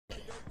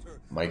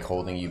Mike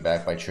holding you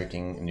back by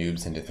tricking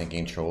noobs into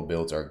thinking troll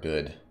builds are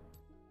good.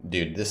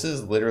 Dude, this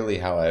is literally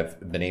how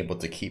I've been able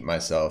to keep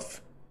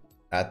myself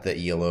at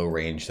the ELO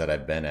range that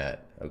I've been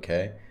at,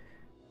 okay?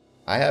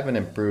 I haven't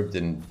improved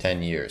in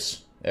 10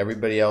 years.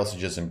 Everybody else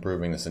is just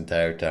improving this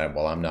entire time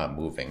while I'm not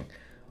moving.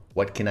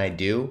 What can I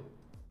do?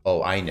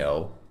 Oh, I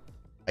know.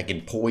 I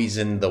can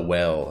poison the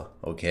well,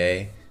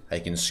 okay? I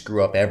can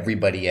screw up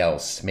everybody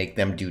else, make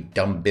them do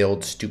dumb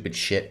builds, stupid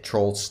shit,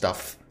 troll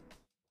stuff.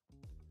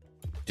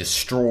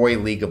 Destroy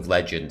League of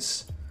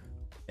Legends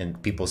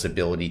and people's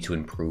ability to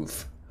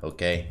improve,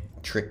 okay?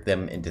 Trick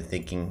them into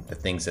thinking the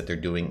things that they're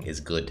doing is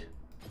good.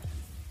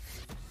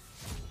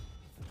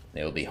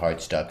 They will be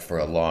hard stuck for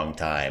a long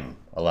time,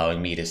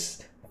 allowing me to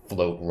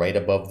float right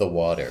above the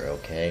water,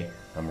 okay?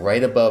 I'm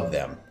right above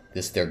them.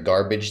 They're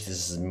garbage,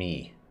 this is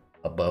me,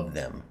 above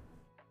them.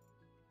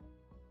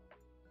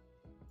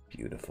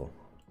 Beautiful.